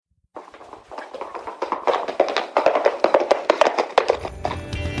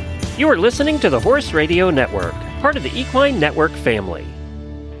You are listening to the Horse Radio Network, part of the Equine Network family.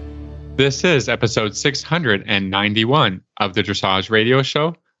 This is episode 691 of the Dressage Radio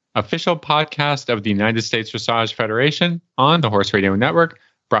Show, official podcast of the United States Dressage Federation on the Horse Radio Network,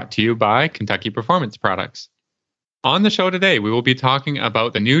 brought to you by Kentucky Performance Products. On the show today, we will be talking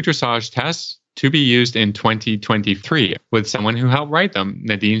about the new dressage tests to be used in 2023 with someone who helped write them,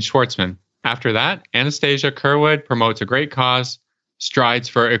 Nadine Schwartzman. After that, Anastasia Kerwood promotes a great cause, Strides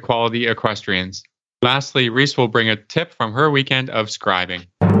for Equality Equestrians. Lastly, Reese will bring a tip from her weekend of scribing.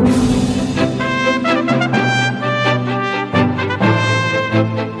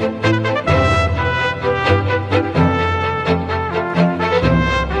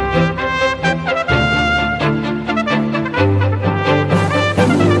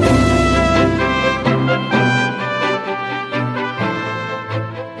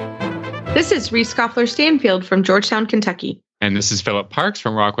 This is Reese Koffler-Stanfield from Georgetown, Kentucky. And this is Philip Parks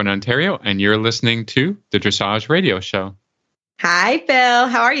from Rockwood, Ontario, and you're listening to the Dressage Radio Show. Hi, Phil.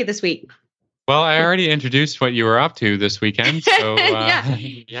 How are you this week? Well, I already introduced what you were up to this weekend. So,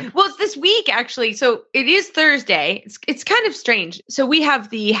 yeah. Well, it's this week, actually. So it is Thursday. It's kind of strange. So we have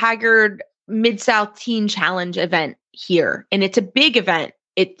the Haggard Mid-South Teen Challenge event here, and it's a big event.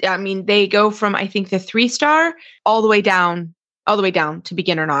 They go from, I think, the 3-star all the way down to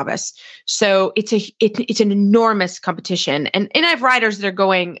beginner novice. So it's an enormous competition. And I have riders that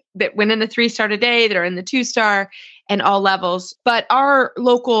went in the 3-star today, that are in the 2-star and all levels. But our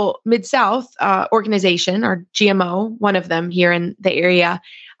local Mid-South organization, our GMO, one of them here in the area,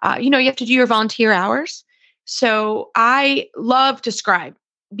 you have to do your volunteer hours. So I love to scribe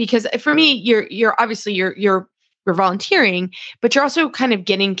because for me, you're obviously you're volunteering, but you're also kind of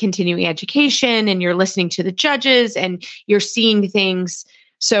getting continuing education and you're listening to the judges and you're seeing things.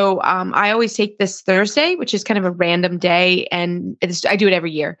 So I always take this Thursday, which is kind of a random day. And I do it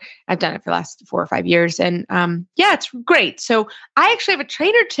every year. I've done it for the last 4 or 5 years. And it's great. So I actually have a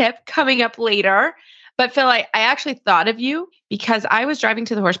trainer tip coming up later. But Phil, I actually thought of you because I was driving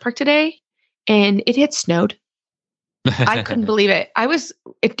to the horse park today and it had snowed. I couldn't believe it.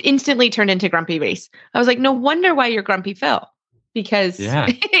 It instantly turned into Grumpy Reese. I was like, no wonder why you're Grumpy Phil, because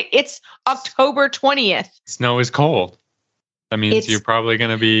it's October 20th. Snow is cold. That means you're probably going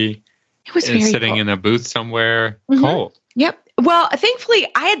to be sitting in a booth somewhere cold. Yep. Well, thankfully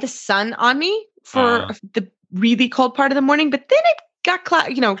I had the sun on me for the really cold part of the morning, but then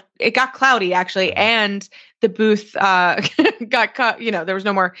it got cloudy actually. And the booth got cut, there was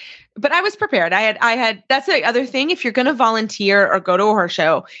no more, but I was prepared. I had, that's the other thing. If you're going to volunteer or go to a horse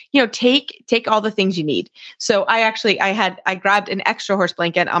show, take all the things you need. So I grabbed an extra horse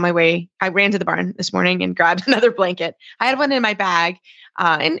blanket on my way. I ran to the barn this morning and grabbed another blanket. I had one in my bag,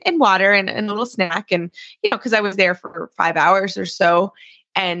 and water and a little snack. And, cause I was there for 5 hours or so.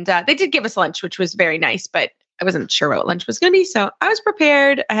 And they did give us lunch, which was very nice, but I wasn't sure what lunch was going to be. So I was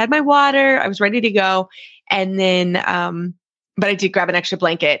prepared. I had my water. I was ready to go. And then, but I did grab an extra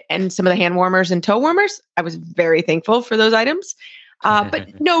blanket and some of the hand warmers and toe warmers. I was very thankful for those items.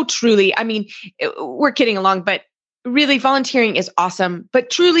 But no, truly, we're kidding along, but really volunteering is awesome. But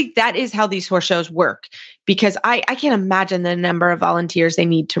truly, that is how these horse shows work, because I can't imagine the number of volunteers they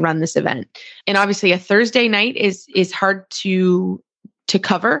need to run this event. And obviously a Thursday night is hard to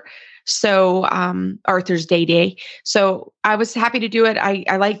cover. So, or Thursday day. So I was happy to do it.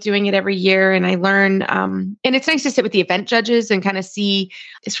 I like doing it every year and I learn, and it's nice to sit with the event judges and kind of see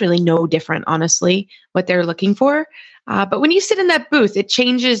it's really no different, honestly, what they're looking for. But when you sit in that booth, it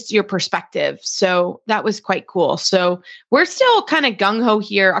changes your perspective. So that was quite cool. So we're still kind of gung-ho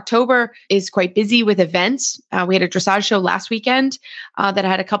here. October is quite busy with events. We had a dressage show last weekend that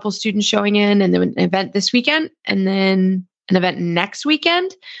had a couple students showing in, and then an event this weekend, and then an event next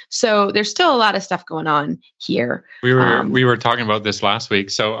weekend. So there's still a lot of stuff going on here. We were talking about this last week.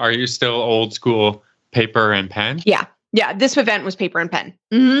 So are you still old school paper and pen? Yeah. This event was paper and pen.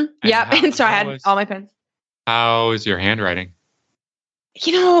 Mm-hmm. Yeah. And so I had all my pens. How is your handwriting?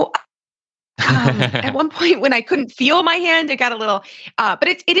 At one point when I couldn't feel my hand, it got a little, but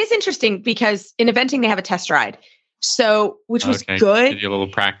it is interesting because in eventing, they have a test ride. So, which was good. Did you a little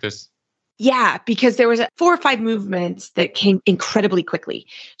practice? Yeah, because there was 4 or 5 movements that came incredibly quickly.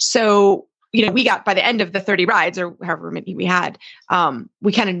 So, we got by the end of the 30 rides or however many we had,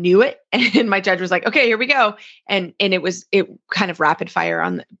 we kind of knew it. And my judge was like, okay, here we go. And it kind of rapid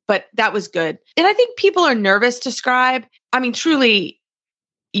fire but that was good. And I think people are nervous to scribe. Truly,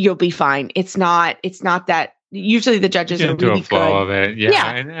 you'll be fine. It's not that usually the judges are really good. Flow good. Of it.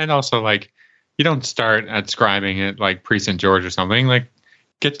 Yeah. And also you don't start at scribing at like Prix St. George or something. Like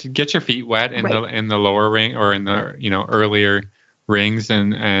get your feet wet in the lower ring or in the, earlier rings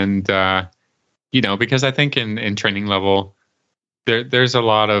and because I think in training level there's a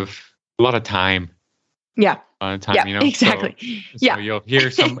lot of time. Yeah. Exactly. So you'll hear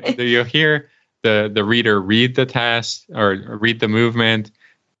you'll hear the reader read the test or read the movement.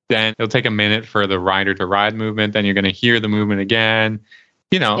 Then it'll take a minute for the rider to ride movement. Then you're going to hear the movement again,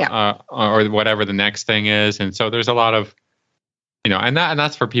 or whatever the next thing is. And so there's a lot of, and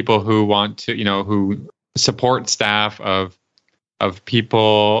that's for people who want to, who support staff of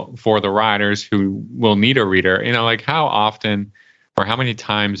people for the riders who will need a reader. Like how often or how many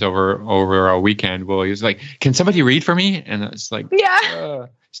times over a weekend will he's like, can somebody read for me? And it's like,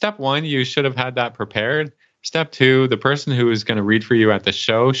 step one, you should have had that prepared. Step two, the person who is going to read for you at the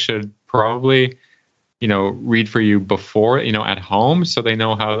show should probably, read for you before, at home, so they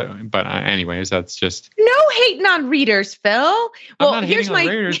know how. But anyways, that's just no hating on readers, Phil. Well, I'm not hating on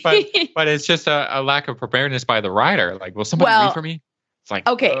readers, but it's just a lack of preparedness by the rider. Like, will somebody read for me? It's like,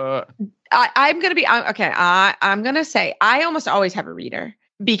 okay, I'm going to be okay. I'm going to say I almost always have a reader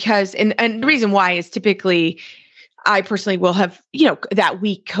because, and the reason why is typically I personally will have, that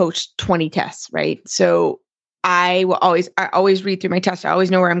week coached 20 tests, right? So I always read through my tests. I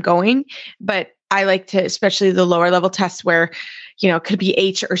always know where I'm going, but I like to, especially the lower level tests where, it could be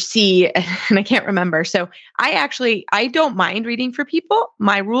H or C and I can't remember. So I don't mind reading for people.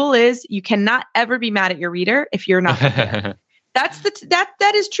 My rule is you cannot ever be mad at your reader if you're not prepared.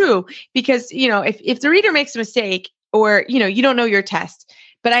 That is true because, if the reader makes a mistake or, you don't know your test,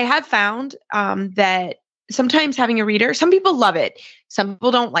 but I have found that sometimes having a reader, some people love it. Some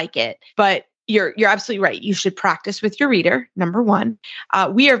people don't like it, but you're absolutely right. You should practice with your reader. Number one,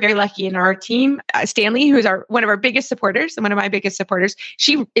 we are very lucky in our team. Stanley, who is one of our biggest supporters and one of my biggest supporters,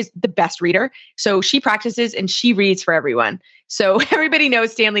 she is the best reader. So she practices and she reads for everyone. So everybody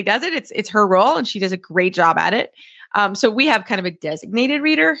knows Stanley does it. It's her role and she does a great job at it. So we have kind of a designated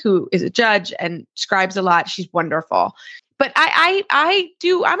reader who is a judge and scribes a lot. She's wonderful. But I'm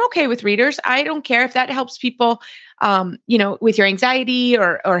okay with readers. I don't care if that helps people, with your anxiety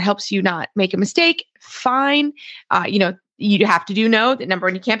or helps you not make a mistake. Fine. You have to know that number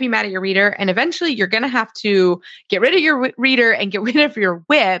one, you can't be mad at your reader. And eventually you're going to have to get rid of your reader and get rid of your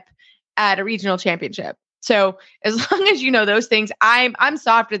whip at a regional championship. So as long as you know those things, I'm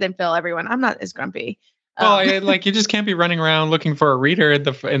softer than Phil, everyone. I'm not as grumpy. Well, you just can't be running around looking for a reader in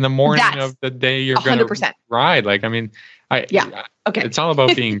the morning of the day you're going to ride. Like, I mean, okay. It's all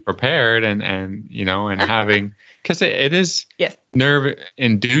about being prepared and having, because it is nerve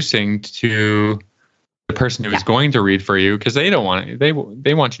inducing to the person who is going to read for you because they don't want they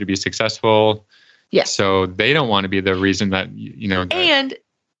want you to be successful. Yes. So they don't want to be the reason that And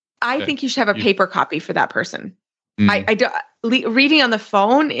I think you should have a paper copy for that person. I don't. Reading on the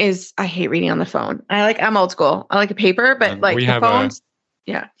phone I hate reading on the phone. I'm old school. I like a paper, but like the phones.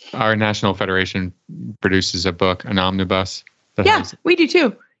 Our national federation produces a book, an omnibus. We do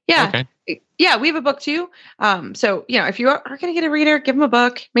too. Yeah. Okay. Yeah, we have a book too. So if you are going to get a reader, give them a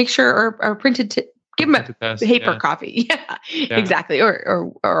book. Make sure or printed. Give them a paper copy. Yeah, exactly.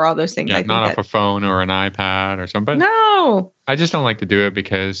 Or all those things. Yeah, not off a phone or an iPad or something. No. I just don't like to do it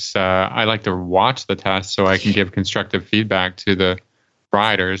because I like to watch the test so I can give constructive feedback to the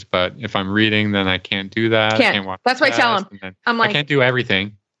riders. But if I'm reading, then I can't do that. I can't watch. That's why I tell them. I'm like, I can't do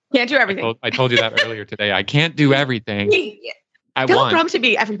everything. Can't do everything. I told you that earlier today. I can't do everything. Phil grumped at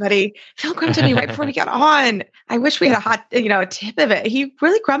me, everybody. Phil grumped at me right before we got on. I wish we had a tip of it. He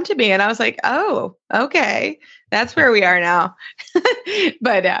really grumped at me and I was like, oh, okay. That's where we are now.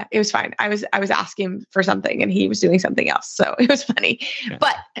 But it was fine. I was asking for something and he was doing something else. So it was funny. Yeah.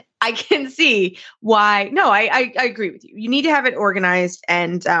 But I can see why. No, I agree with you. You need to have it organized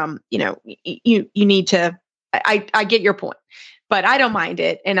and, you need to, I get your point. But I don't mind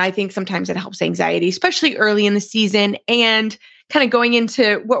it. And I think sometimes it helps anxiety, especially early in the season and kind of going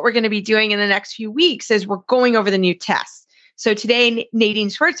into what we're going to be doing in the next few weeks as we're going over the new tests. So today, Nadine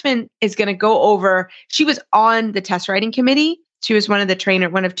Schwartzman is going to go over, she was on the test writing committee. She was one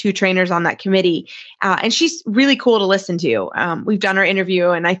of two trainers on that committee. And she's really cool to listen to. We've done our interview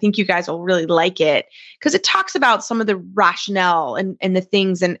and I think you guys will really like it because it talks about some of the rationale and the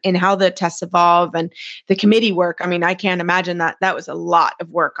things and how the tests evolve and the committee work. I mean, I can't imagine that was a lot of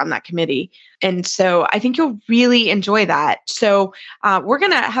work on that committee. And so I think you'll really enjoy that. So we're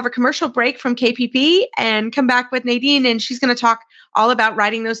going to have a commercial break from KPP and come back with Nadine and she's going to talk all about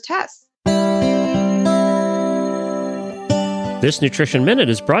writing those tests. This Nutrition Minute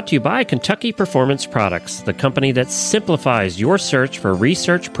is brought to you by Kentucky Performance Products, the company that simplifies your search for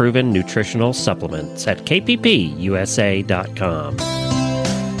research-proven nutritional supplements at kppusa.com.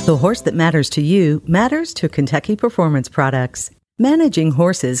 The horse that matters to you matters to Kentucky Performance Products. Managing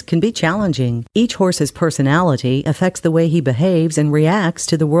horses can be challenging. Each horse's personality affects the way he behaves and reacts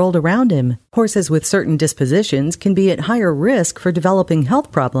to the world around him. Horses with certain dispositions can be at higher risk for developing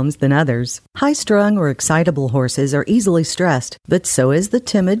health problems than others. High-strung or excitable horses are easily stressed, but so is the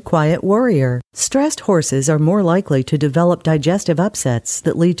timid, quiet warrior. Stressed horses are more likely to develop digestive upsets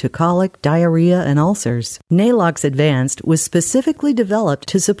that lead to colic, diarrhea, and ulcers. Nalox Advanced was specifically developed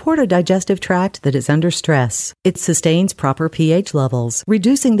to support a digestive tract that is under stress. It sustains proper pH levels,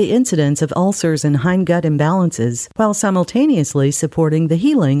 reducing the incidence of ulcers and hindgut imbalances, while simultaneously supporting the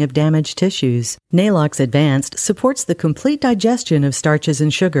healing of damaged tissues. Nalox Advanced supports the complete digestion of starches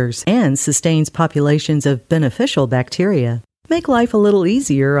and sugars and sustains populations of beneficial bacteria. Make life a little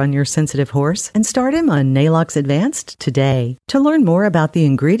easier on your sensitive horse and start him on Nalox Advanced today. To learn more about the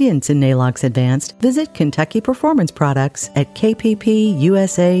ingredients in Nalox Advanced, visit Kentucky Performance Products at kppusa.com.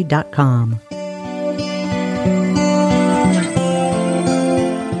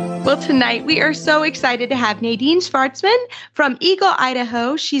 Well, tonight we are so excited to have Nadine Schwartzman from Eagle,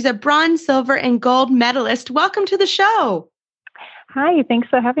 Idaho. She's a bronze, silver, and gold medalist. Welcome to the show. Hi, thanks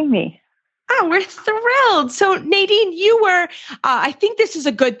for having me. Oh, we're thrilled. So Nadine, you were, I think this is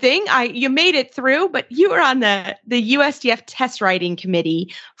a good thing. You made it through, but you were on the USDF test writing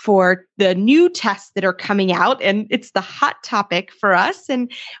committee for the new tests that are coming out. And it's the hot topic for us. And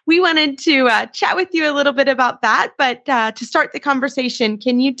we wanted to chat with you a little bit about that. But to start the conversation,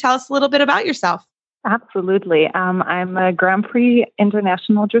 can you tell us a little bit about yourself? Absolutely. I'm a Grand Prix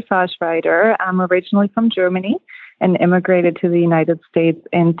international dressage rider. I'm originally from Germany and immigrated to the United States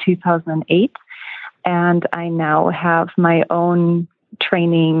in 2008. And I now have my own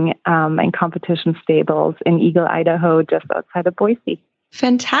training and competition stables in Eagle, Idaho, just outside of Boise.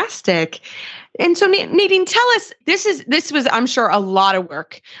 Fantastic. And so Nadine, tell us, this was, I'm sure, a lot of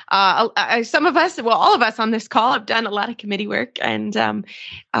work. Some of us, well, all of us on this call have done a lot of committee work, and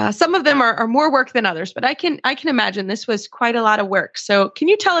some of them are more work than others, but I can imagine this was quite a lot of work. So can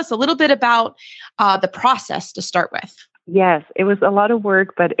you tell us a little bit about the process to start with? Yes, it was a lot of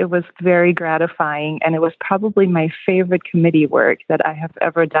work, but it was very gratifying. And it was probably my favorite committee work that I have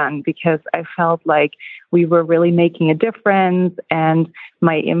ever done, because I felt like we were really making a difference and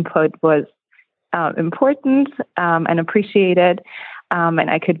my input was important and appreciated. And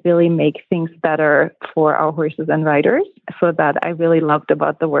I could really make things better for our horses and riders. So that I really loved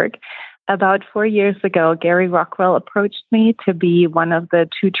about the work. About 4 years ago, Gary Rockwell approached me to be one of the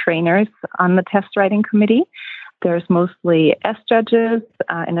 2 trainers on the test writing committee. There's mostly S judges,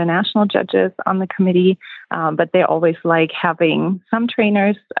 international judges on the committee, but they always like having some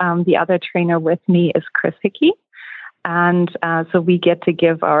trainers. The other trainer with me is Chris Hickey. And so we get to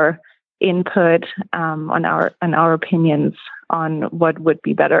give our input on our opinions on what would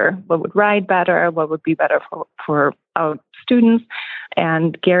be better, what would ride better, what would be better for our students.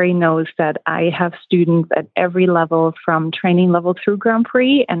 And Gary knows that I have students at every level from training level through Grand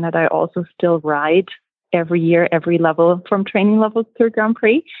Prix, and that I also still ride every year, every level from training levels through Grand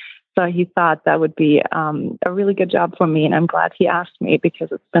Prix. So he thought that would be a really good job for me. And I'm glad he asked me, because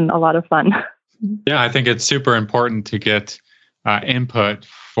it's been a lot of fun. Yeah, I think it's super important to get input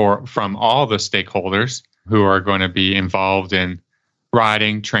from all the stakeholders who are going to be involved in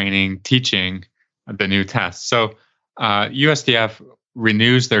riding, training, teaching the new tests. So USDF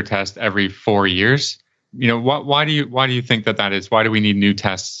renews their test every 4 years. Why do you think that is? Why do we need new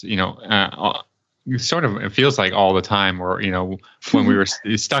tests? It feels like all the time, or, when we were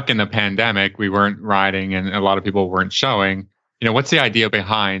stuck in the pandemic, we weren't riding and a lot of people weren't showing. What's the idea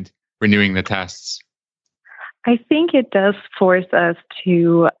behind renewing the tests? I think it does force us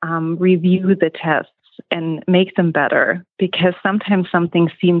to review the tests and make them better, because sometimes something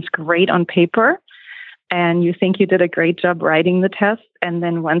seems great on paper and you think you did a great job writing the test. And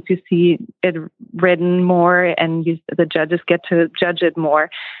then once you see it written more and the judges get to judge it more,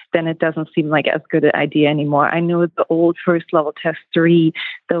 then it doesn't seem like as good an idea anymore. I know the old first level test 3,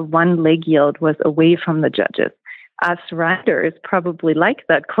 the 1 leg yield was away from the judges. Us riders probably liked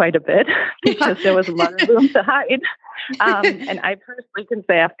that quite a bit, because there was a lot of room to hide. And I personally can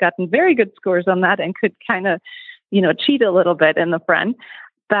say I've gotten very good scores on that and could kind of, cheat a little bit in the front.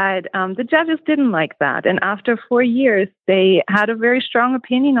 But the judges didn't like that. And after 4 years, they had a very strong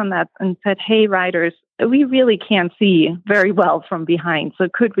opinion on that and said, hey, riders, we really can't see very well from behind. So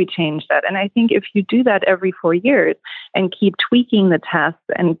could we change that? And I think if you do that every 4 years and keep tweaking the tests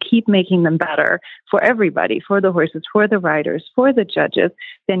and keep making them better for everybody, for the horses, for the riders, for the judges,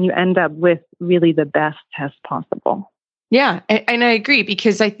 then you end up with really the best test possible. Yeah, and I agree,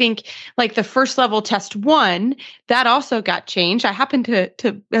 because I think like the first level test 1, that also got changed. I happened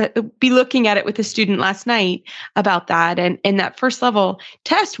to be looking at it with a student last night about that, and that first level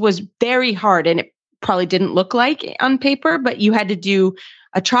test was very hard, and it probably didn't look like on paper, but you had to do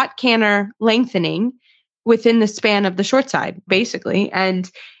a trot canter lengthening within the span of the short side, basically,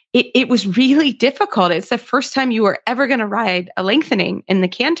 and it was really difficult. It's the first time you were ever going to ride a lengthening in the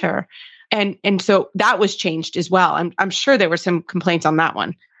canter. And so that was changed as well. I'm sure there were some complaints on that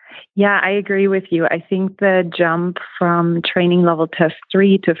one. Yeah, I agree with you. I think the jump from training level test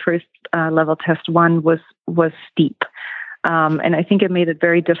 3 to first level test 1 was steep. And I think it made it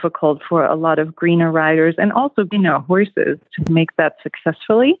very difficult for a lot of greener riders and also horses to make that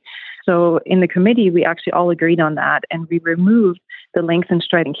successfully. So in the committee, we actually all agreed on that, and we removed the lengthened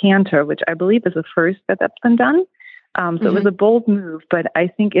stride and canter, which I believe is the first that's been done. So it was a bold move, but I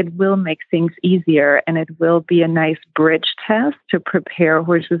think it will make things easier, and it will be a nice bridge test to prepare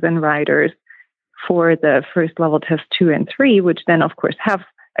horses and riders for the first level test 2 and 3, which then, of course, have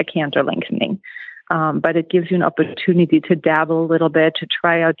a canter lengthening. But it gives you an opportunity to dabble a little bit, to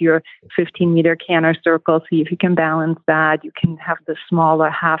try out your 15-meter canter circle, see if you can balance that. You can have the smaller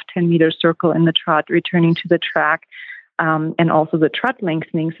half 10-meter circle in the trot, returning to the track, and also the trot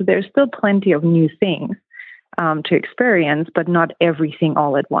lengthening. So there's still plenty of new things to experience, but not everything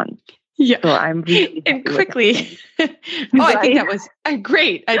all at once. Yeah. So I'm really and quickly. I think that was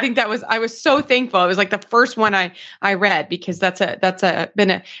great. I was so thankful. It was like the first one I read, because that's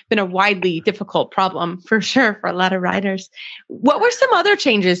been a widely difficult problem for sure for a lot of riders. What were some other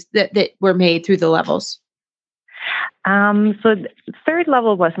changes that were made through the levels? So the third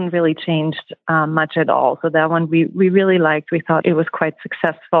level wasn't really changed much at all. So that one we really liked. We thought it was quite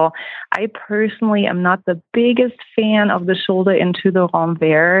successful. I personally am not the biggest fan of the shoulder into the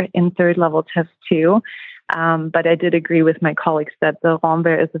renvers in third level test 2. But I did agree with my colleagues that the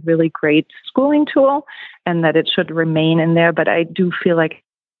renvers is a really great schooling tool and that it should remain in there. But I do feel like,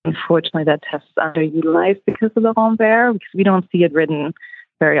 unfortunately, that test is underutilized because of the renvers, because we don't see it ridden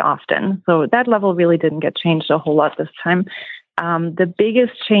very often. So that level really didn't get changed a whole lot this time. The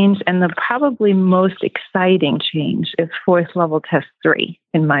biggest change and the probably most exciting change is fourth level test 3,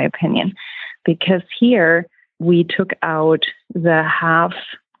 in my opinion, because here we took out the half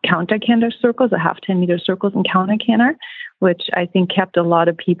counter canter circles, the half 10-meter circles in counter canter, which I think kept a lot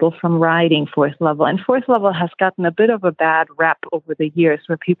of people from riding fourth level. And fourth level has gotten a bit of a bad rep over the years,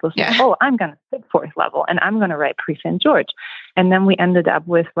 where people say, oh, I'm going to skip fourth level and I'm going to ride Prix St. George. And then we ended up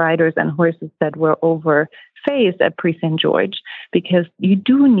with riders and horses that were overphased at Prix St. George, because you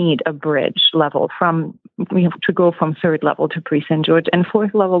do need a bridge level to go from third level to Prix St. George. And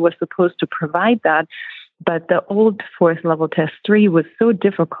fourth level was supposed to provide that. But the old fourth level test 3 was so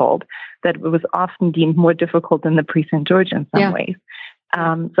difficult that it was often deemed more difficult than the Prix St. George in some ways.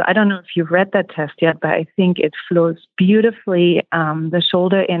 So I don't know if you've read that test yet, but I think it flows beautifully. The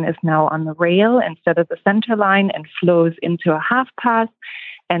shoulder in is now on the rail instead of the center line and flows into a half pass.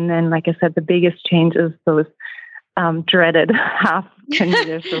 And then, like I said, the biggest change is those dreaded half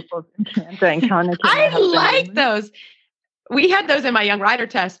 10-meter circles in canter and counter. I like those. We had those in my young rider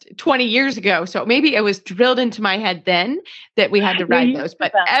test 20 years ago. So maybe it was drilled into my head then that we had to ride those,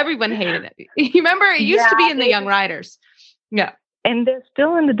 but everyone hated it. You remember it used to be in the young riders. Yeah. And they're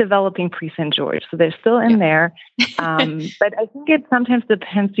still in the developing Prix St. George. So they're still in there. But I think it sometimes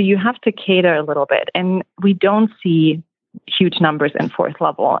depends. So you have to cater a little bit, and we don't see huge numbers in fourth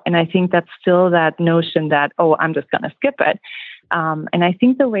level. And I think that's still that notion that, oh, I'm just going to skip it. And I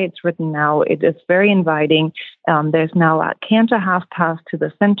think the way it's written now, it is very inviting. There's now a canter half pass to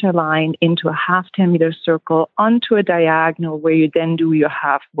the center line into a half 10-meter circle onto a diagonal where you then do your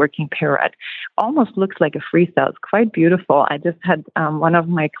half working pirouette. Almost looks like a freestyle. It's quite beautiful. I just had one of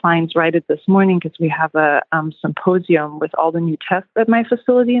my clients ride it this morning because we have a symposium with all the new tests at my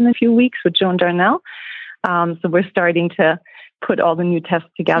facility in a few weeks with Joan Darnell. So we're starting to put all the new tests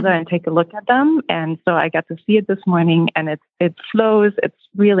together and take a look at them. And so I got to see it this morning, and it flows. It's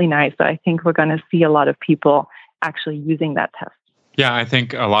really nice. So I think we're going to see a lot of people actually using that test. Yeah, I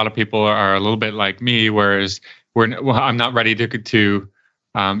think a lot of people are a little bit like me, whereas I'm not ready to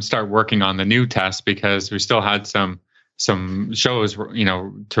start working on the new test because we still had some shows,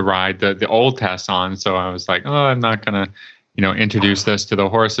 to ride the old tests on. So I was like, oh, I'm not going to, introduce this to the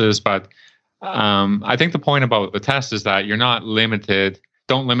horses. But I think the point about the test is that you're not limited.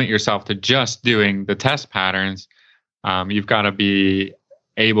 Don't limit yourself to just doing the test patterns. You've got to be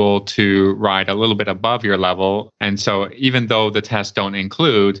able to ride a little bit above your level. And so even though the tests don't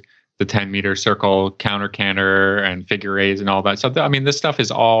include the 10-meter circle, counter canter, and figure eights and all that stuff, I mean, this stuff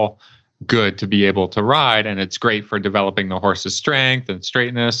is all good to be able to ride, and it's great for developing the horse's strength and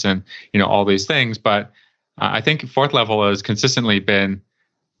straightness and all these things. But I think fourth level has consistently been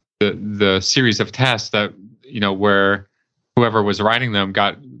the series of tests that where whoever was riding them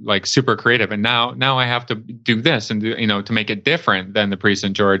got like super creative, and now I have to do this and do to make it different than the Prix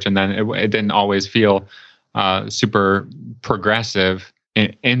St. George, and then it didn't always feel super progressive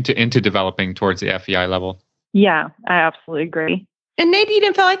into developing towards the FEI level. Yeah, I absolutely agree. And Nadine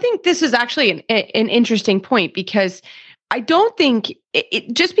and Phil, I think this is actually an interesting point, because I don't think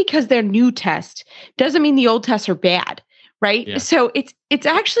just because they're new tests doesn't mean the old tests are bad, right? Yeah. So it's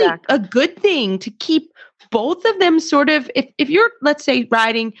actually a good thing to keep both of them sort of, if you're, let's say,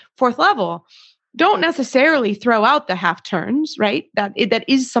 riding fourth level, don't necessarily throw out the half turns, right? That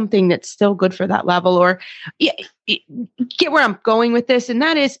is something that's still good for that level. Or get where I'm going with this, and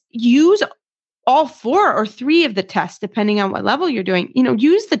that is use all 4 or 3 of the tests, depending on what level you're doing.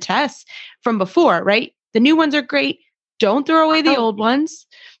 Use the tests from before, right? The new ones are great. Don't throw away the old ones.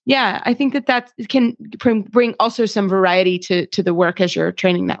 Yeah, I think that can bring also some variety to the work as you're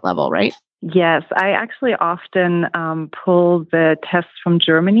training that level, right? Yes, I actually often pull the tests from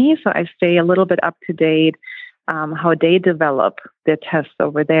Germany, so I stay a little bit up to date how they develop their tests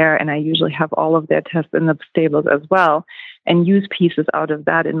over there, and I usually have all of their tests in the stables as well, and use pieces out of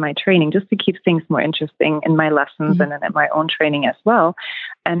that in my training just to keep things more interesting in my lessons and in my own training as well.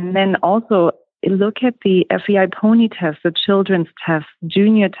 And then also look at the FEI pony tests, the children's tests,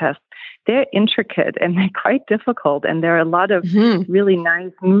 junior tests. They're intricate and they're quite difficult. And there are a lot of really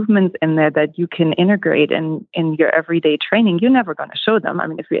nice movements in there that you can integrate in your everyday training. You're never going to show them. I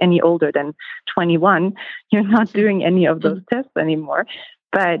mean, if you're any older than 21, you're not doing any of those tests anymore.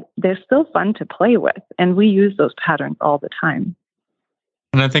 But they're still fun to play with. And we use those patterns all the time.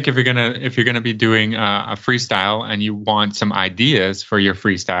 And I think if you're gonna be doing a freestyle and you want some ideas for your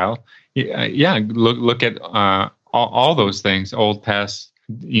freestyle, look at all those things, old tests,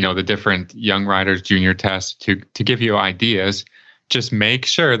 the different young riders, junior tests to give you ideas. Just make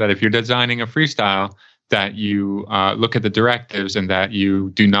sure that if you're designing a freestyle, that you look at the directives and that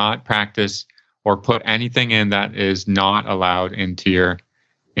you do not practice or put anything in that is not allowed into your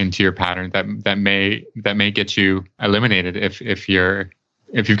pattern that may get you eliminated. If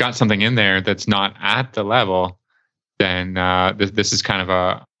you've got something in there that's not at the level, then this is kind of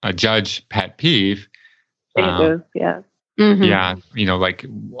a judge pet peeve. It is, yes. Mm-hmm. Yeah, like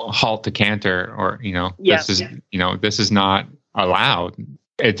halt to canter, or this is not allowed.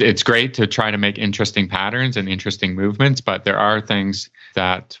 It's great to try to make interesting patterns and interesting movements, but there are things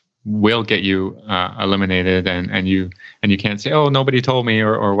that will get you eliminated, and you can't say, oh, nobody told me,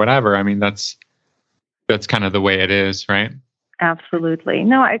 or whatever. I mean, that's kind of the way it is, right? Absolutely.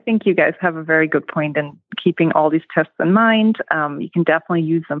 No, I think you guys have a very good point in keeping all these tests in mind. You can definitely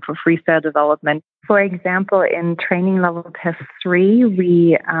use them for freestyle development. For example, in training level test 3,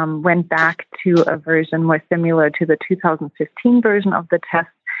 we went back to a version more similar to the 2015 version of the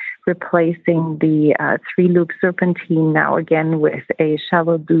test, replacing the 3-loop serpentine now again with a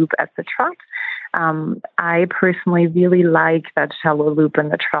shallow loop at the trot. I personally really like that shallow loop in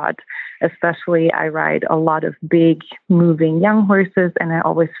the trot. Especially, I ride a lot of big, moving young horses, and I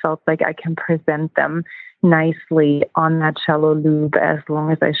always felt like I can present them nicely on that shallow loop as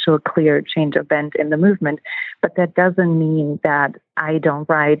long as I show a clear change of bend in the movement. But that doesn't mean that I don't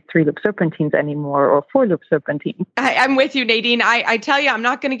ride 3-loop serpentines anymore or 4-loop serpentines. I'm with you, Nadine. I tell you, I'm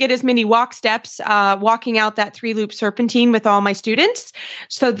not going to get as many walk steps walking out that 3-loop serpentine with all my students.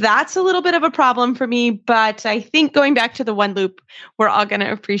 So that's a little bit of a problem for me. But I think going back to the 1-loop, we're all going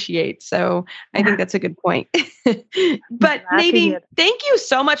to appreciate. So I think that's a good point. But Nadine, thank you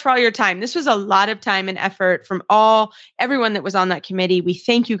so much for all your time. This was a lot of time and effort from everyone that was on that committee. We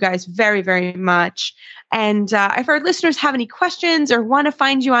thank you guys very, very much. And if our listeners have any questions or want to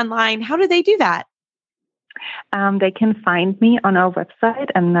find you online, how do they do that? They can find me on our website,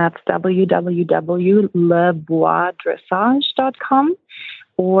 and that's www.leboisdressage.com.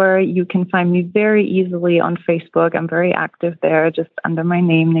 Or you can find me very easily on Facebook. I'm very active there, just under my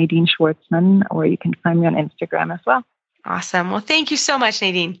name, Nadine Schwartzman, or you can find me on Instagram as well. Awesome. Well, thank you so much,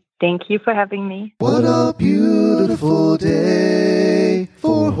 Nadine. Thank you for having me. What a beautiful day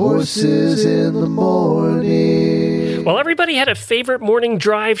for horses in the morning. Well, everybody had a favorite morning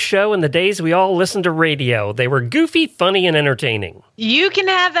drive show in the days we all listened to radio. They were goofy, funny, and entertaining. You can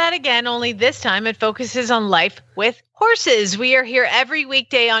have that again, only this time it focuses on life with horses. We are here every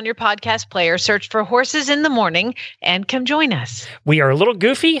weekday on your podcast player. Search for Horses in the Morning and come join us. We are a little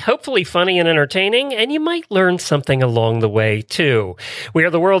goofy, hopefully funny and entertaining, and you might learn something along the way, too. We are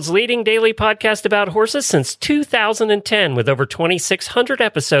the world's leading daily podcast about horses since 2010, with over 2,600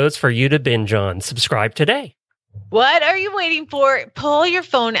 episodes for you to binge on. Subscribe today. What are you waiting for? Pull your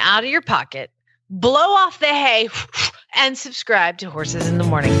phone out of your pocket, blow off the hay, and subscribe to Horses in the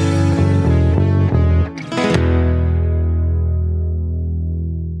Morning.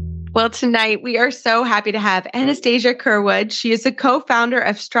 Well, tonight we are so happy to have Anastasia Curwood. She is a co-founder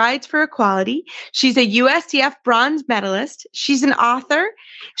of Strides for Equality. She's a USDF bronze medalist. She's an author.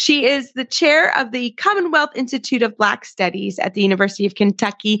 She is the chair of the Commonwealth Institute of Black Studies at the University of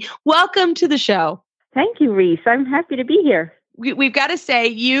Kentucky. Welcome to the show. Thank you, Reese. I'm happy to be here. We've got to say,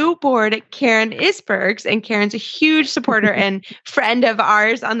 you board Karen Isbergs, and Karen's a huge supporter and friend of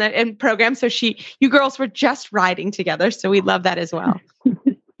ours on the program. So you girls were just riding together. So we love that as well.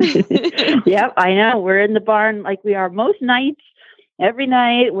 Yep, I know. We're in the barn like we are most nights. Every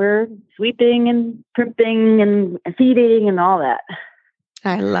night we're sweeping and primping and feeding and all that.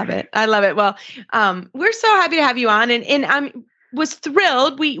 I love it. I love it. Well, we're so happy to have you on, and I'm was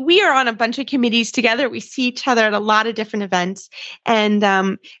thrilled. We are on a bunch of committees together. We see each other at a lot of different events, and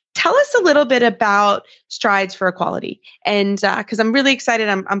tell us a little bit about Strides for Equality. And because I'm really excited,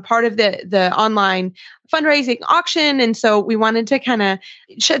 I'm part of the online fundraising auction, and so we wanted to kind of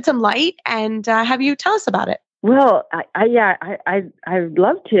shed some light and have you tell us about it. Well, I'd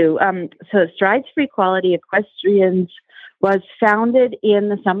love to. So Strides for Equality Equestrians was founded in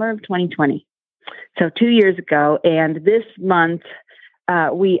the summer of 2020. So 2 years ago, and this month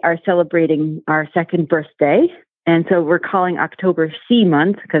we are celebrating our second birthday. And so we're calling October C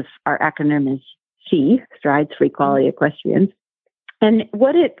month because our acronym is C, Strides for Equality Equestrians. And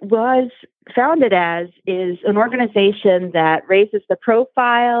what it was founded as is an organization that raises the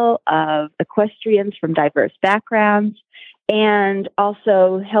profile of equestrians from diverse backgrounds and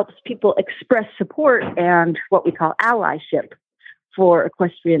also helps people express support and what we call allyship for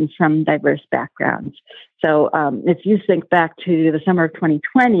equestrians from diverse backgrounds. So if you think back to the summer of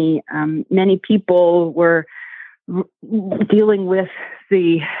 2020, many people were dealing with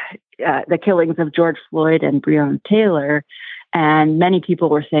the killings of George Floyd and Breonna Taylor, and many people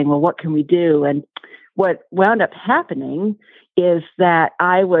were saying, well, what can we do? And what wound up happening is that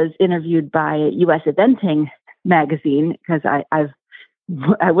I was interviewed by U.S. Eventing magazine because I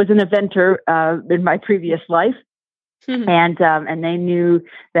was an eventer in my previous life. Mm-hmm. And they knew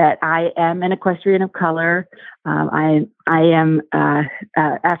that I am an equestrian of color. I am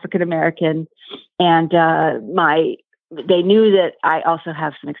African American, and they knew that I also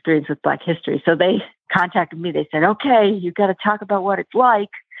have some experience with Black history. So they contacted me. They said, "Okay, you've got to talk about what it's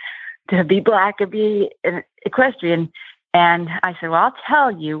like to be Black and be an equestrian." And I said, "Well, I'll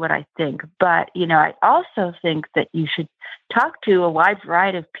tell you what I think, but I also think that you should talk to a wide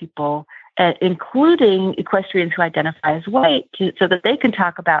variety of people." Including equestrians who identify as white, so that they can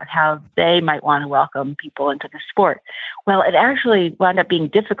talk about how they might want to welcome people into the sport. Well, it actually wound up being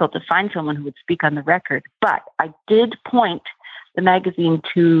difficult to find someone who would speak on the record, but I did point the magazine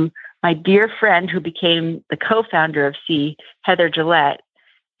to my dear friend who became the co-founder of C, Heather Gillette,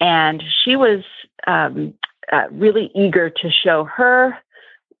 and she was really eager to show her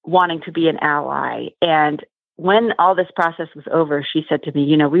wanting to be an ally. And when all this process was over, she said to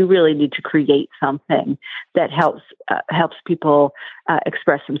me, we really need to create something that helps people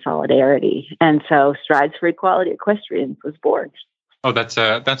express some solidarity. And so Strides for Equality Equestrians was born. Oh, that's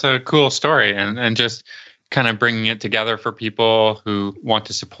a cool story. And just kind of bringing it together for people who want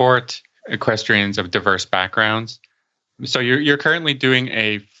to support equestrians of diverse backgrounds. So you're currently doing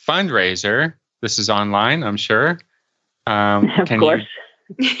a fundraiser. This is online, I'm sure. Of course.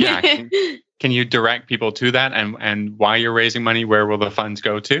 Can you direct people to that and why you're raising money? Where will the funds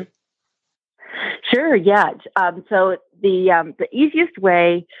go to? Sure. Yeah. So the easiest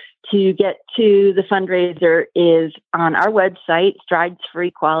way to get to the fundraiser is on our website,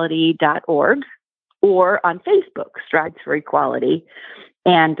 stridesforequality.org, or on Facebook, Strides for Equality.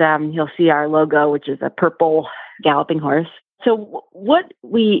 And you'll see our logo, which is a purple galloping horse. So what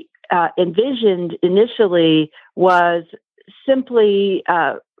we envisioned initially was simply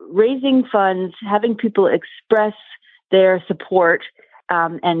raising funds, having people express their support,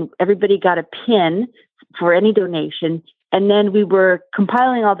 and everybody got a pin for any donation. And then we were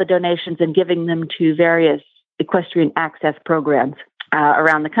compiling all the donations and giving them to various equestrian access programs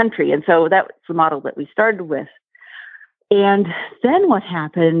around the country. And so that was the model that we started with. And then what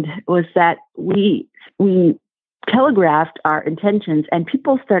happened was that we telegraphed our intentions, and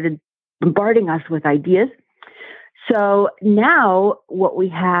people started bombarding us with ideas. So now what we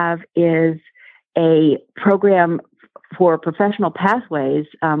have is a program for professional pathways.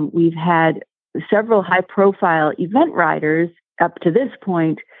 We've had several high-profile event riders up to this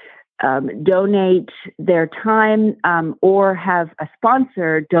point donate their time or have a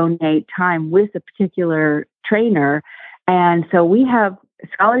sponsor donate time with a particular trainer. And so we have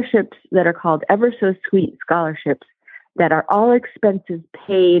scholarships that are called Ever So Sweet scholarships that are all expenses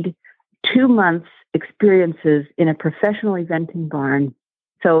paid, 2 months experiences in a professional eventing barn.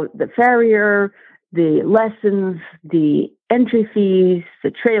 So the farrier, the lessons, the entry fees,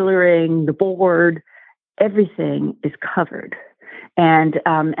 the trailering, the board, everything is covered. And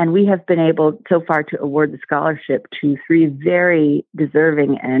we have been able so far to award the scholarship to 3 very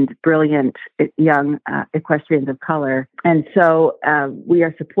deserving and brilliant young equestrians of color. And so we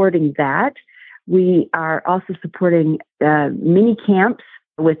are supporting that. We are also supporting mini camps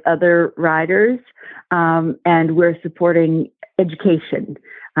with other riders, and we're supporting education.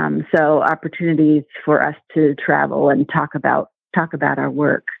 So opportunities for us to travel and talk about our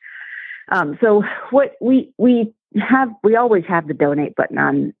work. So what we always have the donate button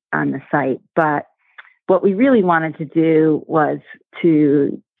on the site, but what we really wanted to do was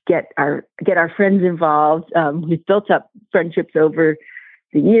to get our friends involved. We've built up friendships over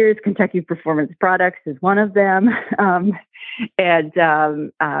the years. Kentucky Performance Products is one of them, and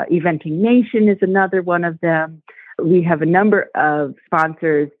Eventing Nation is another one of them. We have a number of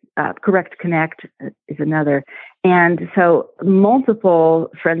sponsors. Correct Connect is another. And so multiple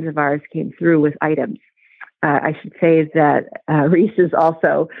friends of ours came through with items. I should say that Reese is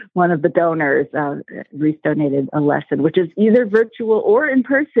also one of the donors. Reese donated a lesson, which is either virtual or in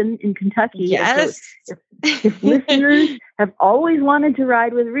person in Kentucky. Yes. So if listeners have always wanted to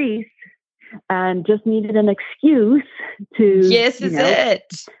ride with Reese and just needed an excuse to do it, this is it.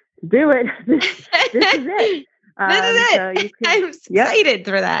 This is it. I'm excited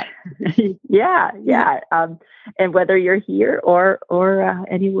for that. Yeah. And whether you're here or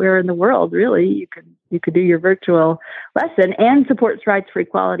anywhere in the world, really, you could do your virtual lesson and support Strides for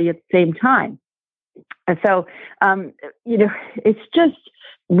Equality at the same time. And so, it's just,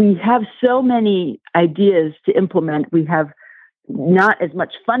 we have so many ideas to implement. We have not as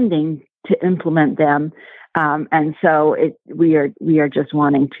much funding to implement them. And so we are just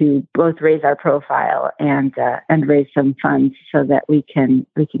wanting to both raise our profile and raise some funds so that we can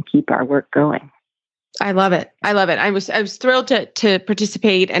keep our work going. I love it. I was thrilled to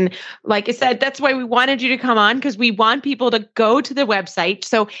participate. And like I said, that's why we wanted you to come on, because we want people to go to the website.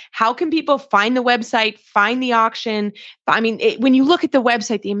 So how can people find the website, find the auction? I mean, when you look at the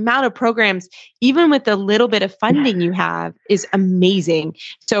website, the amount of programs, even with the little bit of funding you have, is amazing.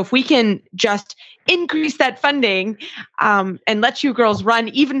 So if we can just increase that funding and let you girls run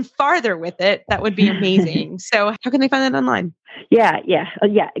even farther with it, that would be amazing. So how can they find that online? Yeah.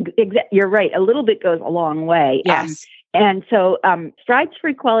 You're right. A little bit goes a long way. Yes. And so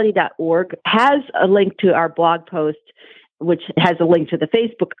stridesforequality.org has a link to our blog post, which has a link to the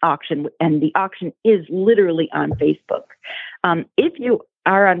Facebook auction, and the auction is literally on Facebook. If you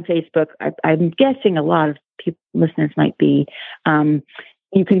are on Facebook, I'm guessing a lot of listeners might be,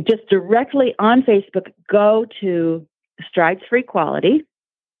 you can just directly on Facebook go to Strides for Equality.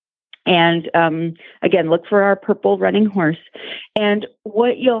 And again, look for our purple running horse. And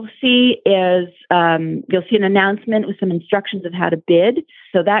what you'll see is you'll see an announcement with some instructions of how to bid.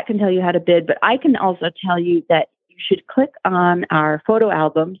 So that can tell you how to bid. But I can also tell you that you should click on our photo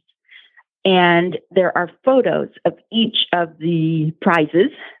albums. And there are photos of each of the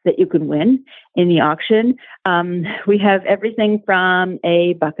prizes that you can win in the auction. We have everything from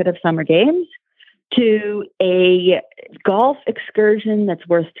a bucket of Summer Games to a golf excursion that's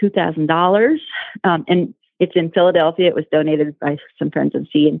worth $2,000. And it's in Philadelphia. It was donated by some friends of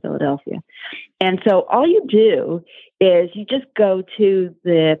C in Philadelphia. And so all you do is you just go to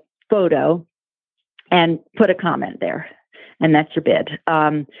the photo and put a comment there. And that's your bid.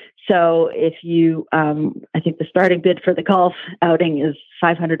 So if you, I think the starting bid for the golf outing is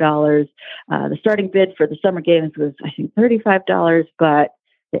 $500. The starting bid for the Summer Games was, I think, $35, but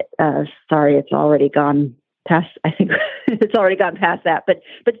sorry, it's already gone past. I think it's already gone past that. But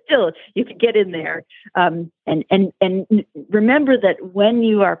still, you could get in there. And remember that when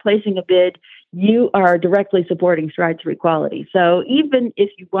you are placing a bid, you are directly supporting Strides for Equality. So even if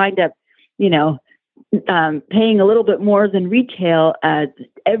you wind up, paying a little bit more than retail,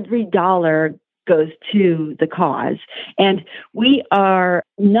 every dollar goes to the cause. And we are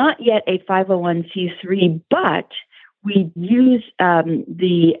not yet a 501c3, but we use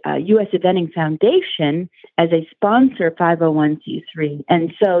the U.S. Eventing Foundation as a sponsor 501c3.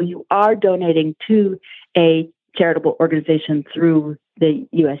 And so you are donating to a charitable organization through the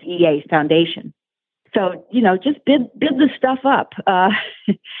USEA Foundation. So, just bid the stuff up.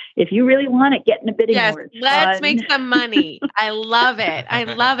 If you really want it, get in a bidding war. Yes, let's make some money. I love it. I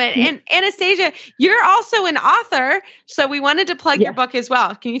love it. And Anastasia, you're also an author, so we wanted to plug your book as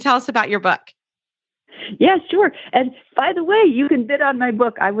well. Can you tell us about your book? Yeah, sure. And by the way, you can bid on my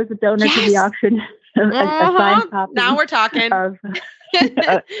book. I was a donor to the auction. A signed copy now we're talking. Of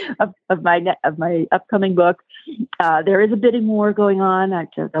my upcoming book. There is a bidding war going on. I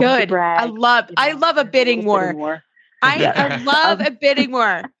just good. Brag, I love a bidding war. I love a bidding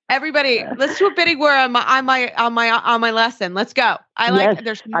war. Everybody, let's do a bidding war on my lesson. Let's go.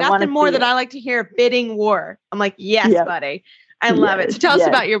 There's nothing more that I like to hear. Bidding war. I'm like, yes, buddy. I love it. So tell us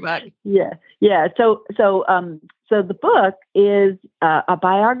about your book. Yeah. So the book is a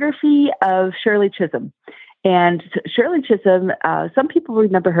biography of Shirley Chisholm. And Shirley Chisholm, some people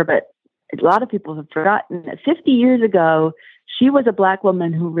remember her, but a lot of people have forgotten. 50 years ago, she was a Black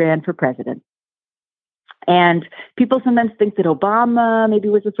woman who ran for president. And people sometimes think that Obama maybe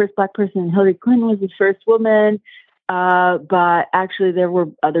was the first Black person and Hillary Clinton was the first woman. But actually, there were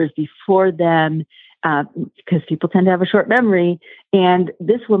others before them because people tend to have a short memory. And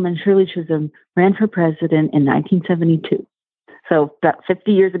this woman, Shirley Chisholm, ran for president in 1972. So about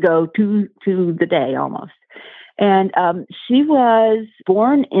 50 years ago to the day almost. And she was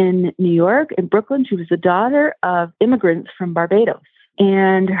born in New York, in Brooklyn. She was the daughter of immigrants from Barbados.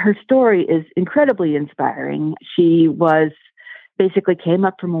 And her story is incredibly inspiring. She basically came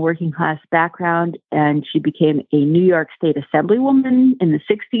up from a working class background, and she became a New York State Assemblywoman in the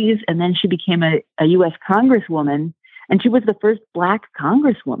 60s. And then she became a U.S. Congresswoman. And she was the first Black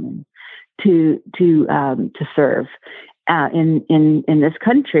Congresswoman to serve in this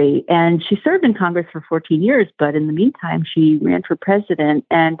country. And she served in Congress for 14 years, but in the meantime, she ran for president.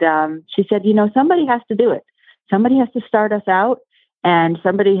 And she said, somebody has to do it. Somebody has to start us out, and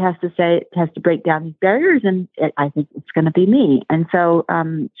somebody has to break down these barriers. And I think it's going to be me. And so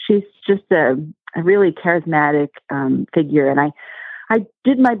she's just a really charismatic figure. And I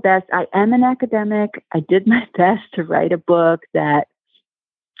did my best. I am an academic. I did my best to write a book that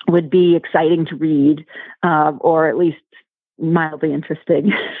would be exciting to read, or at least mildly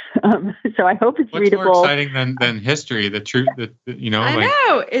interesting. So I hope it's readable. What's more exciting than history? The truth, I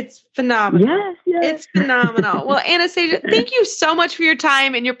know it's phenomenal. Yes. It's phenomenal. Well, Anastasia, thank you so much for your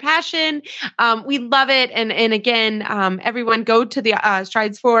time and your passion. We love it. And again, everyone go to the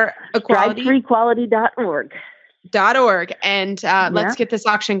Strides for Equality. StridesForEquality.org. And let's get this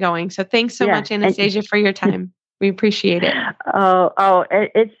auction going. So thanks so much, Anastasia, for your time. We appreciate it.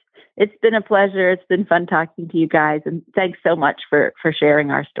 It's been a pleasure. It's been fun talking to you guys. And thanks so much for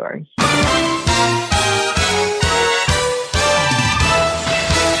sharing our story.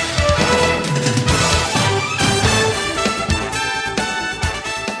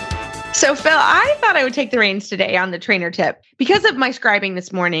 So, Phil, I thought I would take the reins today on the trainer tip. Because of my scribing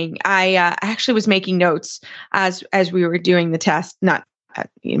this morning, I actually was making notes as we were doing the test, not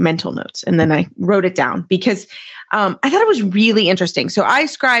mental notes. And then I wrote it down because I thought it was really interesting. So I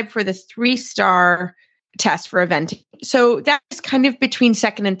scribed for the 3-star test for eventing. So that's kind of between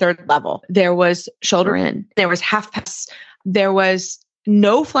second and third level. There was shoulder in, there was half pass, there was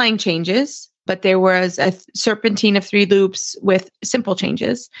no flying changes, but there was a serpentine of 3 loops with simple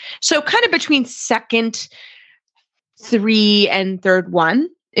changes. So kind of between second 3 and third 1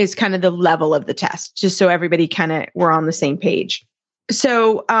 is kind of the level of the test, just so everybody kind of were on the same page.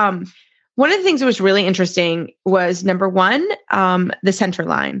 So one of the things that was really interesting was number 1, the center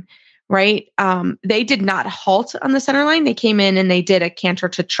line, right? They did not halt on the center line. They came in and they did a canter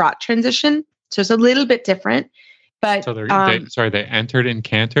to trot transition. So it's a little bit different. But so they entered in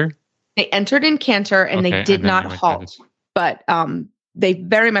canter? They entered in canter and they did not halt. But they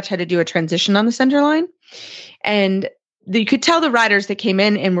very much had to do a transition on the center line. And you could tell the riders that came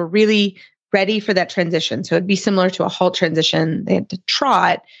in and were really ready for that transition. So it'd be similar to a halt transition. They had to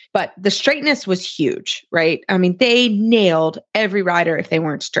trot, but the straightness was huge, right? I mean, they nailed every rider if they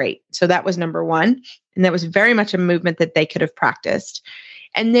weren't straight. So that was number 1. And that was very much a movement that they could have practiced.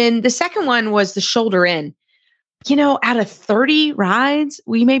 And then the second one was the shoulder in. Out of 30 rides,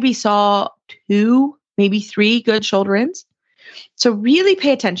 we maybe saw 2, maybe 3 good shoulder ins. So really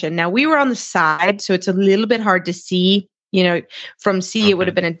pay attention. Now we were on the side, so it's a little bit hard to see, from C, it would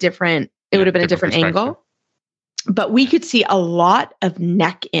have been a different angle, but we could see a lot of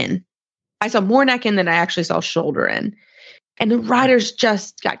neck in. I saw more neck in than I actually saw shoulder in. And the riders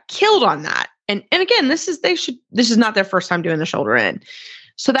just got killed on that. And again, this is not their first time doing the shoulder in.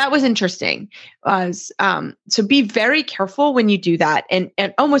 So that was interesting. So be very careful when you do that, and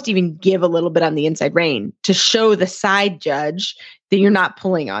almost even give a little bit on the inside rein to show the side judge that you're not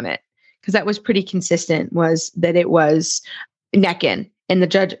pulling on it. Because that was pretty consistent, was that it was neck in, and the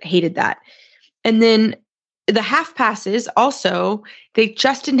judge hated that. And then the half passes also, they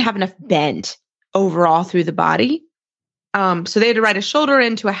just didn't have enough bend overall through the body. So they had to ride a shoulder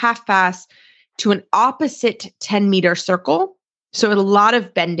into a half pass to an opposite 10-meter circle. So a lot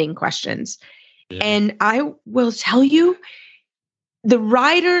of bending questions. Yeah. And I will tell you, the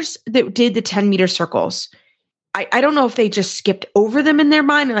riders that did the 10-meter circles, I don't know if they just skipped over them in their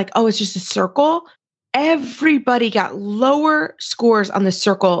mind and like, oh, it's just a circle. Everybody got lower scores on the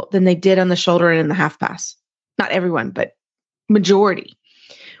circle than they did on the shoulder and in the half pass. Not everyone, but majority,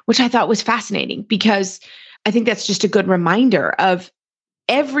 which I thought was fascinating, because I think that's just a good reminder of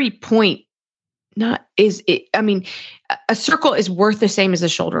every point. A circle is worth the same as a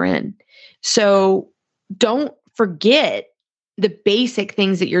shoulder in. So don't forget the basic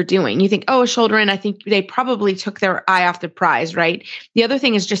things that you're doing. You think, oh, a shoulder in, I think they probably took their eye off the prize, right? The other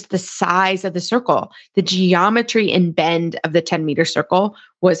thing is just the size of the circle. The geometry and bend of the 10-meter circle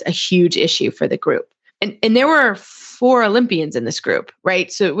was a huge issue for the group. And there were 4 Olympians in this group,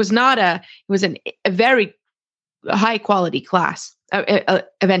 right? So it was a very high quality class of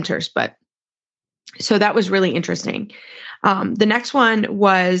eventers, but so that was really interesting. The next one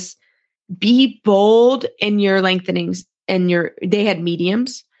was be bold in your lengthenings, and they had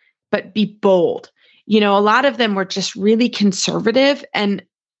mediums, but be bold. A lot of them were just really conservative, and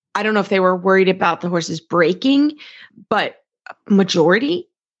I don't know if they were worried about the horses breaking, but majority,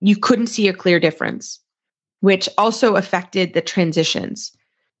 you couldn't see a clear difference, which also affected the transitions.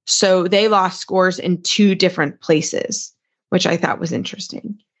 So they lost scores in 2 different places, which I thought was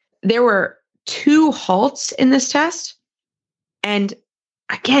interesting. There were 2 halts in this test. And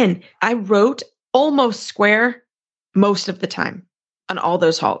again, I wrote almost square most of the time on all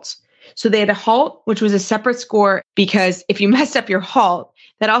those halts. So they had a halt, which was a separate score, because if you messed up your halt,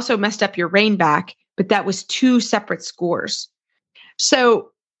 that also messed up your rein back, but that was 2 separate scores.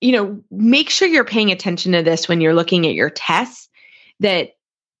 So, make sure you're paying attention to this when you're looking at your tests, that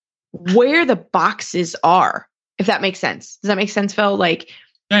where the boxes are, if that makes sense. Does that make sense, Phil? Like,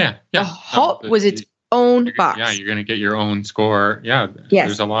 yeah. The halt was its own box. Yeah, you're going to get your own score. Yeah. Yes.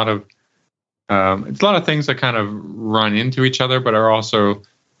 There's a lot of it's a lot of things that kind of run into each other, but are also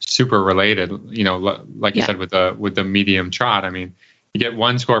super related. Like you said with the medium trot. I mean, you get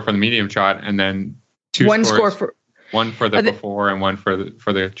 1 score for the medium trot, and then 2 one scores, score for one for the before and one for the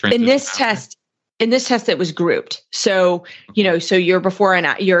transition. In this test, it was grouped. So so your before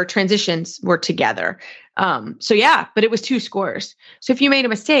and your transitions were together. But it was 2 scores. So if you made a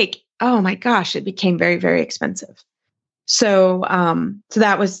mistake, oh my gosh, it became very, very expensive. So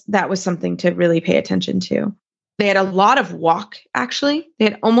that was something to really pay attention to. They had a lot of walk, actually. They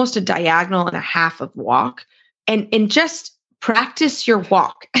had almost a diagonal and a half of walk, and just practice your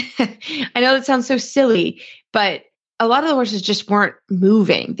walk. I know that sounds so silly, but a lot of the horses just weren't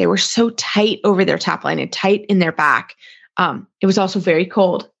moving. They were so tight over their top line and tight in their back. It was also very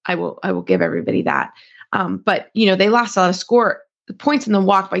cold. I will give everybody that. But they lost a lot of points in the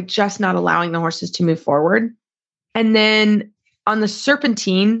walk by just not allowing the horses to move forward. And then on the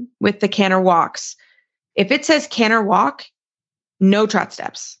serpentine with the canter walks, if it says canter walk, no trot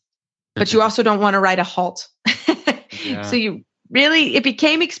steps, but you also don't want to ride a halt. Yeah. So it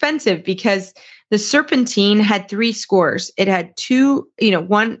became expensive, because the serpentine had 3 scores. It had 2,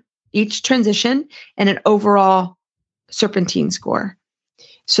 1 each transition and an overall serpentine score.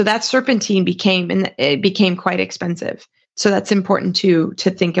 So that serpentine became quite expensive. So that's important to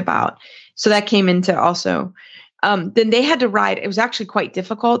think about. So that came into also. Then they had to ride, it was actually quite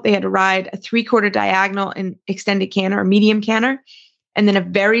difficult. They had to ride a 3/4 diagonal and extended canter or medium canter, and then a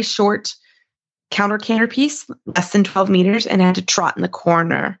very short counter canter piece, less than 12 meters, and had to trot in the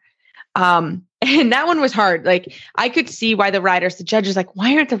corner. And that one was hard. Like, I could see why the judges like,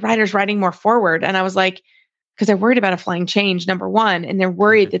 why aren't the riders riding more forward? And I was like, because they're worried about a flying change, number one, and they're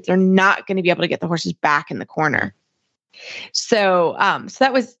worried that they're not going to be able to get the horses back in the corner. So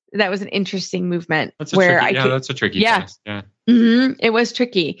that was an interesting movement. That's a tricky test. Yeah. Mm-hmm, it was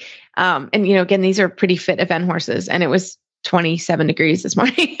tricky. And again, these are pretty fit event horses, and it was 27 degrees this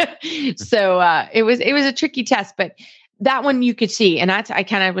morning. So it was a tricky test, but that one you could see. And I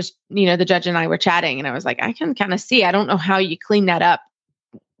kind of was, the judge and I were chatting, and I was like, I can kind of see, I don't know how you clean that up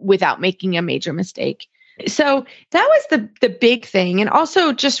without making a major mistake. So that was the big thing. And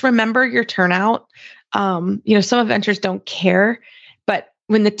also just remember your turnout. Some eventers don't care, but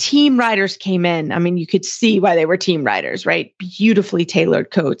when the team riders came in, I mean, you could see why they were team riders, right? Beautifully tailored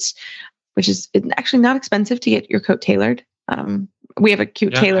coats, which is actually not expensive to get your coat tailored. We have a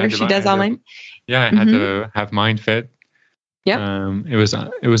cute tailor. She does online. I had to have mine fit. Yeah. It was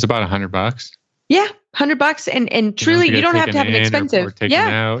about $100. Yeah. $100. And truly, you don't have to have an expensive. Or taken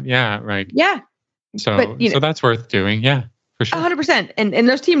out. Yeah. Right. Yeah. So, so that's worth doing. Yeah. For sure. 100%. And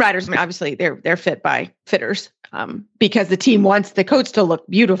those team riders, I mean, obviously they're fit by fitters, because the team wants the coats to look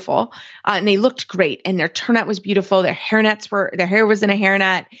beautiful, and they looked great, and their turnout was beautiful. Their hair was in a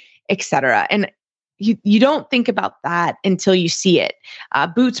hairnet, etc. And you don't think about that until you see it.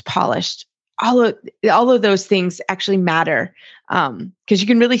 Boots polished, all of those things actually matter, because you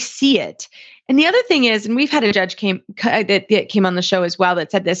can really see it. And the other thing is, and we've had a judge that came on the show as well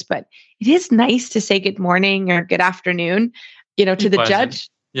that said this, but it is nice to say good morning or good afternoon, to the judge.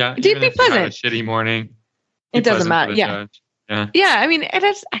 Yeah, it'd be pleasant. A shitty morning. It doesn't matter. Yeah. Yeah. Yeah. I mean, it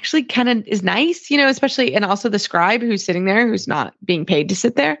is actually kind of is nice, especially, and also the scribe who's sitting there, who's not being paid to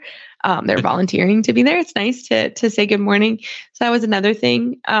sit there. They're volunteering to be there. It's nice to say good morning. So that was another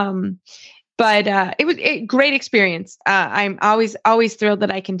thing. But it was a great experience. I'm always thrilled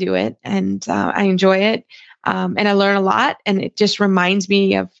that I can do it, and I enjoy it. And I learn a lot, and it just reminds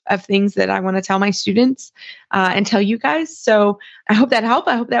me of things that I want to tell my students and tell you guys. So I hope that helped.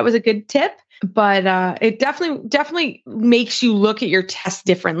 I hope that was a good tip. But it definitely makes you look at your test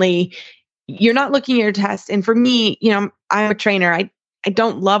differently. You're not looking at your test, and for me, I'm a trainer. I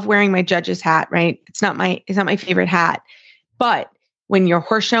don't love wearing my judge's hat. Right? It's not my favorite hat, but when you're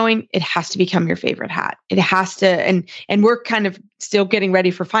horse showing, it has to become your favorite hat. It has to, and we're kind of still getting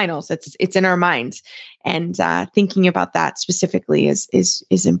ready for finals. It's in our minds, and thinking about that specifically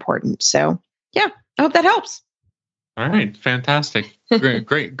is important. So yeah, I hope that helps. All right, fantastic,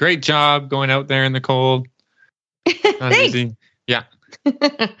 great job going out there in the cold. Thanks. Easy. Yeah,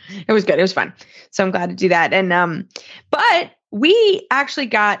 it was good. It was fun. So I'm glad to do that. And but we actually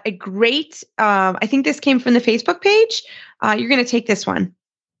got a great. I think this came from the Facebook page. You're going to take this one.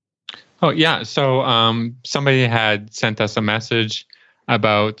 Oh, yeah. So somebody had sent us a message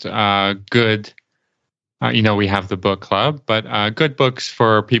about good, we have the book club, but good books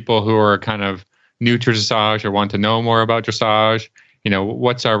for people who are kind of new to dressage or want to know more about dressage.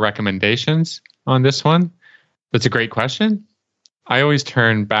 What's our recommendations on this one? That's a great question. I always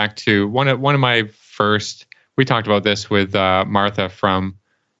turn back to one of my first, we talked about this with Martha from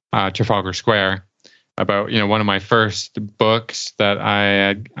Trafalgar Square, about one of my first books that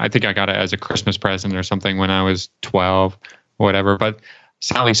I think I got it as a Christmas present or something when I was 12 or whatever. But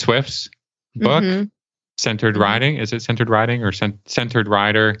Sally Swift's book, Centered Riding. Is it Centered Riding or Centered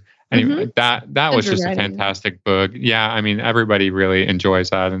Rider? Anyway, that was just a fantastic book. Yeah, I mean, everybody really enjoys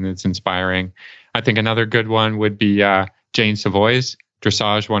that, and it's inspiring. I think another good one would be Jane Savoy's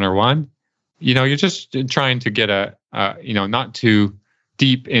Dressage 101. You're just trying to get not too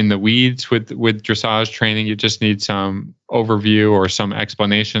deep in the weeds with dressage training. You just need some overview or some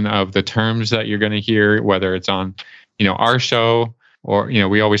explanation of the terms that you're going to hear, whether it's on, our show or,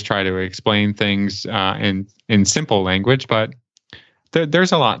 we always try to explain things in simple language, but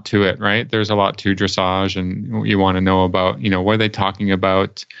there's a lot to it, right? There's a lot to dressage, and you want to know about, what are they talking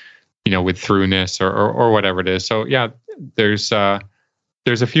about, with throughness or whatever it is. So yeah, there's a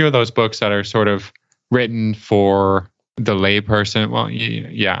few of those books that are sort of written for the lay person. Well,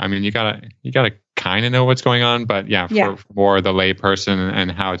 yeah, I mean, you gotta kind of know what's going on, but for the lay person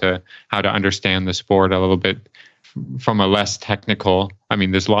and how to understand the sport a little bit from a less technical. I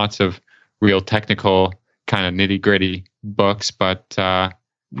mean, there's lots of real technical kind of nitty gritty books, but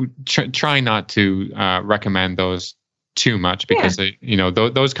try not to recommend those too much, because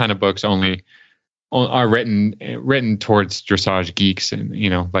those kind of books only are written towards dressage geeks, and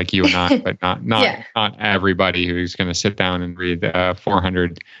like you and I, but not everybody who's going to sit down and read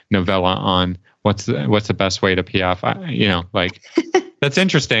 400 novella on what's the best way to PF. That's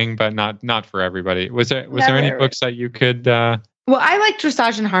interesting, but not for everybody. Was there any books that you could? Well, I like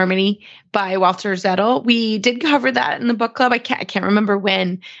Dressage and Harmony by Walter Zettel. We did cover that in the book club. I can't remember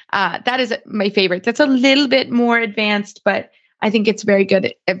when. That is my favorite. That's a little bit more advanced, but I think it's very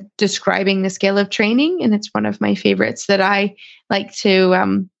good at describing the scale of training, and it's one of my favorites that I like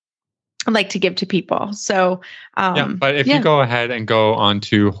to give to people. So, but if you go ahead and go on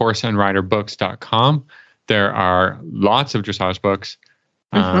to horseandriderbooks.com, there are lots of dressage books.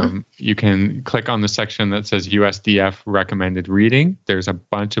 You can click on the section that says USDF recommended reading. There's a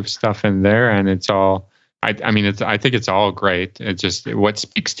bunch of stuff in there, and it's all. I think it's all great. It's just what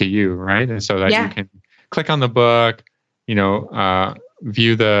speaks to you, right? And so that you can click on the book.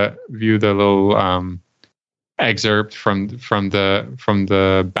 View the little excerpt from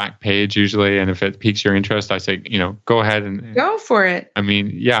the back page usually, and if it piques your interest, I say, go ahead and go for it. I mean,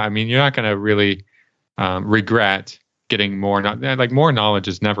 you're not going to really regret getting more. More knowledge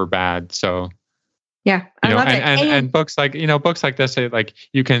is never bad. So yeah, I love it. And books like this, like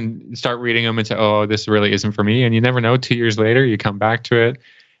you can start reading them and say, oh, this really isn't for me, and you never know. 2 years later, you come back to it,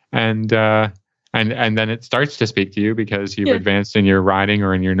 and then it starts to speak to you because you've advanced in your writing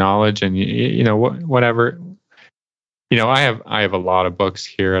or in your knowledge, and whatever. I have a lot of books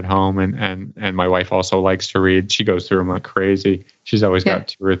here at home, and my wife also likes to read. She goes through them like crazy. She's always got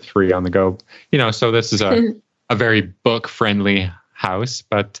 2 or 3 on the go. So this is a very book friendly house,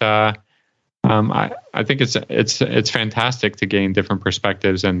 but I think it's fantastic to gain different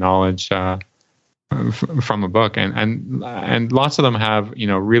perspectives and knowledge from a book, and lots of them have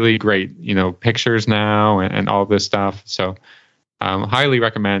really great pictures now and all this stuff. So highly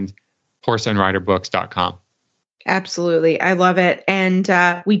recommend horseandriderbooks.com. Absolutely. I love it. And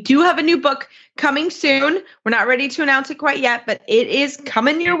we do have a new book coming soon. We're not ready to announce it quite yet, but it is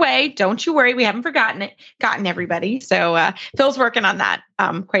coming your way. Don't you worry. We haven't gotten everybody. So Phil's working on that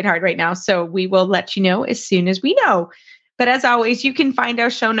quite hard right now. So we will let you know as soon as we know. But as always, you can find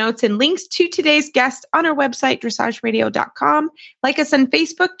our show notes and links to today's guest on our website, dressageradio.com. Like us on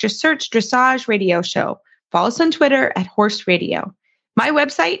Facebook, just search Dressage Radio Show. Follow us on Twitter at Horse Radio. My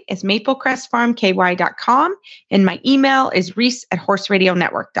website is maplecrestfarmky.com, and my email is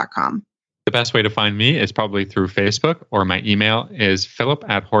reese@horseradionetwork.com. The best way to find me is probably through Facebook, or my email is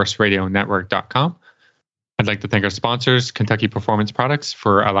philip@horseradionetwork.com. I'd like to thank our sponsors, Kentucky Performance Products,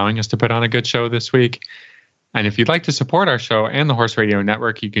 for allowing us to put on a good show this week. And if you'd like to support our show and the Horse Radio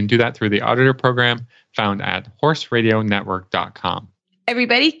Network, you can do that through the Auditor program found at horseradionetwork.com.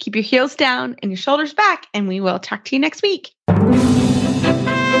 Everybody, keep your heels down and your shoulders back, and we will talk to you next week.